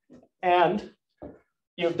 And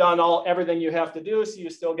you've done everything you have to do, so you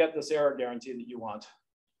still get this error guarantee that you want,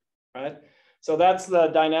 right? So that's the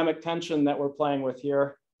dynamic tension that we're playing with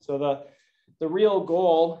here. So the real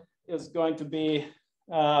goal is going to be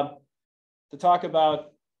to talk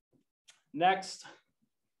about next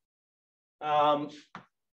how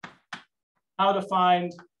to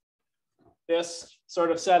find this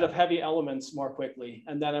sort of set of heavy elements more quickly,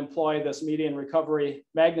 and then employ this median recovery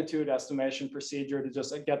magnitude estimation procedure to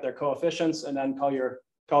just get their coefficients and then call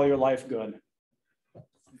your life good.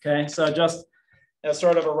 Okay, so just as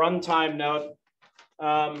sort of a runtime note,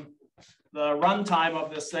 the runtime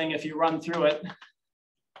of this thing, if you run through it,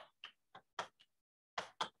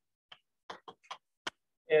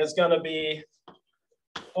 is going to be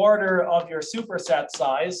order of your superset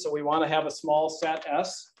size. So we want to have a small set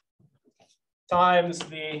S times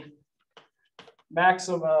the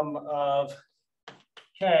maximum of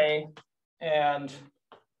K and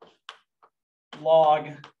log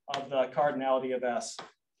of the cardinality of S.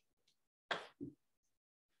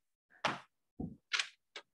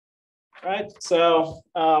 Right, so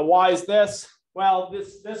why is this? Well,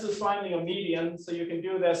 this is finding a median, so you can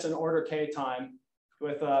do this in order K time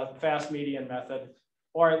with a fast median method,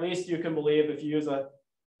 or at least you can believe if you use a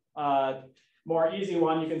more easy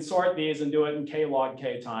one, you can sort these and do it in K log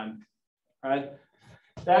K time, right?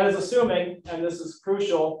 That is assuming, and this is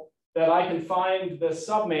crucial, that I can find this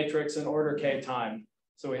submatrix in order K time.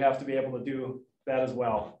 So we have to be able to do that as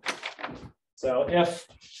well. So if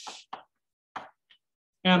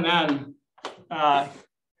MN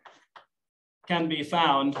can be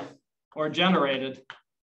found or generated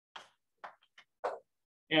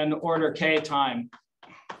in order K time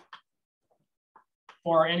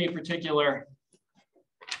for any particular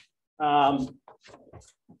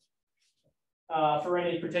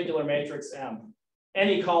matrix M,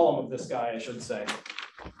 any column of this guy, I should say.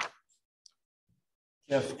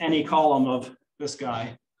 If any column of this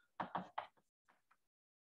guy.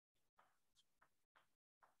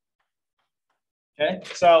 Okay,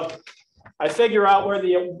 so I figure out where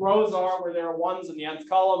the rows are, where there are ones in the nth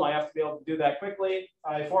column. I have to be able to do that quickly.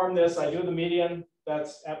 I form this, I do the median.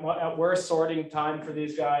 That's at worst sorting time for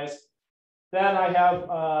these guys. Then I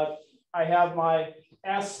have my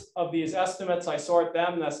S of these estimates. I sort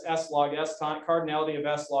them. That's S log S time, cardinality of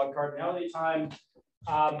S log cardinality time.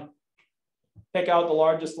 Pick out the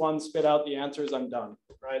largest one, spit out the answers, I'm done,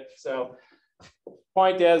 right? So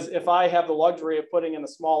point is, if I have the luxury of putting in a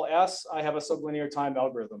small s, I have a sublinear time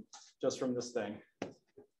algorithm just from this thing.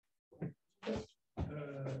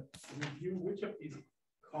 Review which of these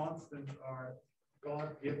constants are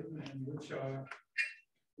God-given and which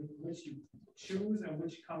you choose and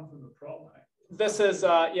which come from the problem. This is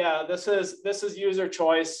yeah, this is user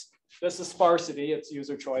choice. This is sparsity. It's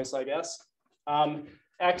user choice, I guess.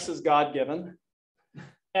 X is God-given.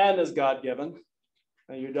 N is God-given.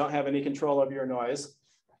 You don't have any control of your noise.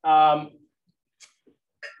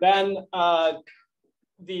 Then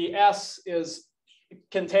the S is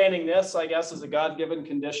containing this, I guess, is a God-given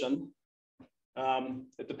condition.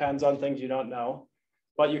 It depends on things you don't know,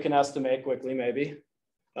 but you can estimate quickly, maybe.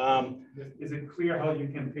 Is it clear how you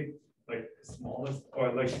can pick like the smallest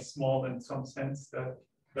or like small in some sense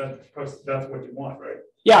that's what you want, right?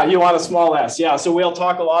 Yeah, you want a small s. Yeah, so we'll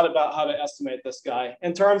talk a lot about how to estimate this guy.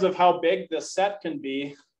 In terms of how big this set can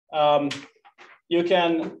be, you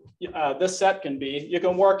can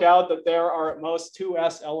work out that there are at most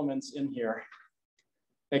 2s elements in here.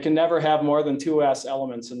 It can never have more than 2s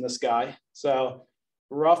elements in this guy. So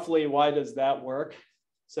roughly, why does that work?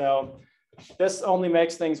 So this only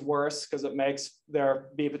makes things worse because it makes there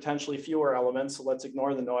be potentially fewer elements. So let's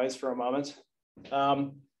ignore the noise for a moment.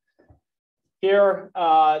 Here,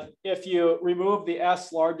 if you remove the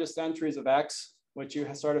S largest entries of X, which you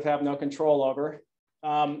sort of have no control over,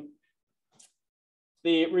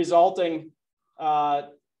 the resulting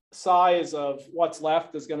size of what's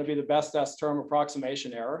left is going to be the best S term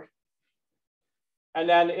approximation error. And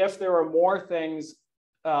then if there are more things,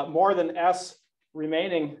 more than S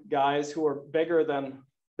remaining guys who are bigger than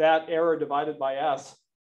that error divided by S,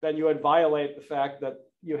 then you would violate the fact that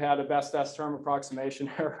you had a best S term approximation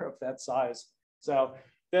error of that size. So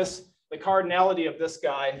the cardinality of this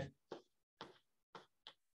guy,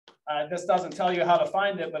 this doesn't tell you how to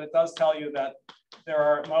find it, but it does tell you that there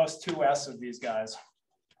are at most 2s of these guys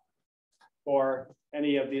for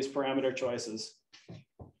any of these parameter choices.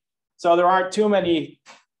 So there aren't too many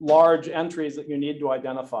large entries that you need to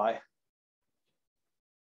identify.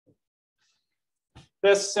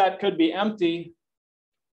 This set could be empty,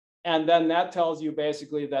 and then that tells you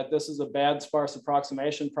basically that this is a bad sparse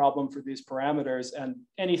approximation problem for these parameters, and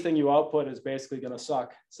anything you output is basically going to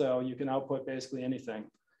suck. So you can output basically anything,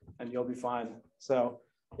 and you'll be fine. So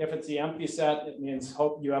if it's the empty set, it means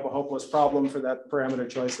you have a hopeless problem for that parameter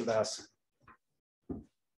choice of S.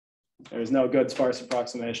 There's no good sparse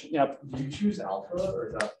approximation. Yep. Do you choose alpha or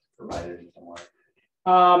is that provided somewhere?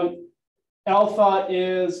 Alpha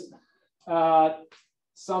is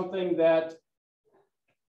something that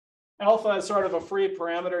alpha is sort of a free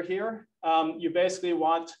parameter here. You basically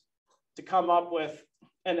want to come up with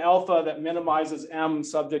an alpha that minimizes m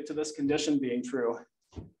subject to this condition being true.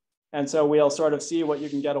 And so we'll sort of see what you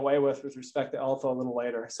can get away with respect to alpha a little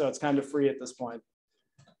later. So it's kind of free at this point.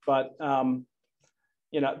 But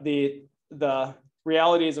you know, the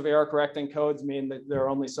realities of error correcting codes mean that there are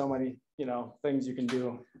only so many, you know, things you can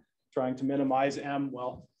do trying to minimize m,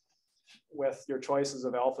 well, with your choices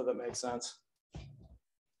of alpha that make sense.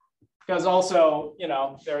 Because also, you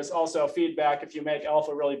know, there's also feedback. If you make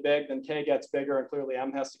alpha really big, then k gets bigger, and clearly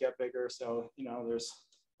m has to get bigger. So, you know,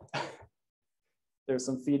 there's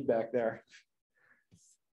some feedback there.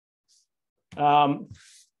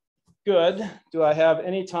 Good. Do I have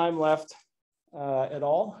any time left at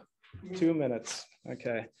all? 2 minutes.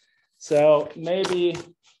 Okay. So maybe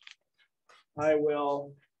I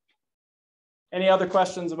will. Any other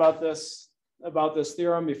questions about this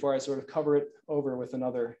theorem before I sort of cover it over with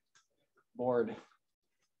another board?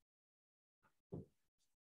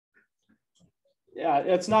 Yeah,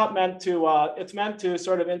 it's not meant to. It's meant to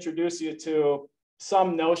sort of introduce you to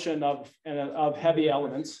some notion of heavy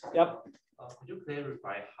elements. Yep. Could you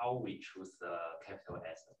clarify how we choose the capital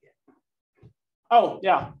S again? Oh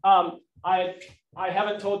yeah. I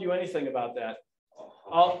haven't told you anything about that.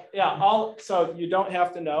 So you don't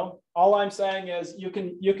have to know. All I'm saying is you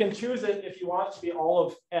can choose it if you want it to be all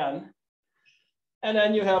of n, and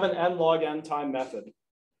then you have an n log n time method,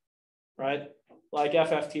 right? Like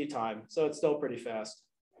FFT time. So it's still pretty fast.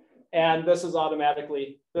 And this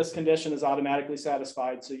condition is automatically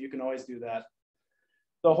satisfied, so you can always do that.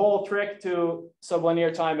 The whole trick to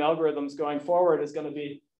sublinear time algorithms going forward is going to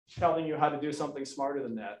be telling you how to do something smarter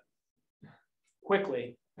than that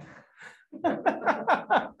quickly.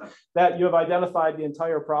 That you have identified the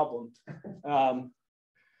entire problem.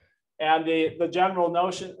 And the general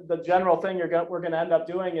notion, the general thing we're going to end up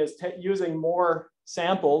doing is using more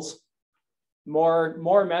samples,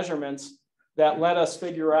 more measurements that let us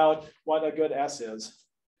figure out what a good S is.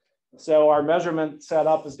 So our measurement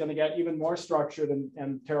setup is going to get even more structured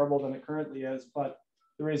and terrible than it currently is, but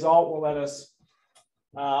the result will let us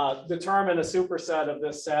determine a superset of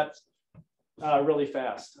this set really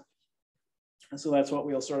fast. And so that's what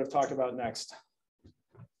we'll sort of talk about next.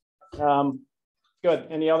 Good.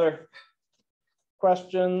 Any other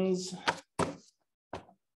questions?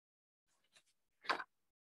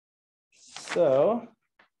 So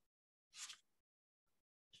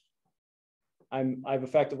I've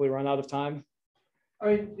effectively run out of time. I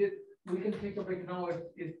mean, we can take a break now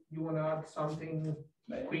if you want to add something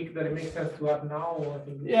quick that it makes sense to add now. Or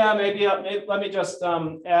yeah, maybe let me just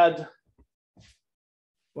add.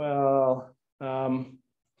 Well,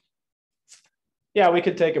 yeah, we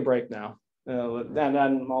could take a break now, and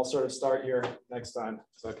then I'll sort of start here next time.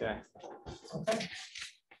 It's okay. Okay.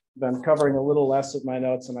 Been covering a little less of my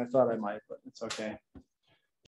notes than I thought I might, but it's okay.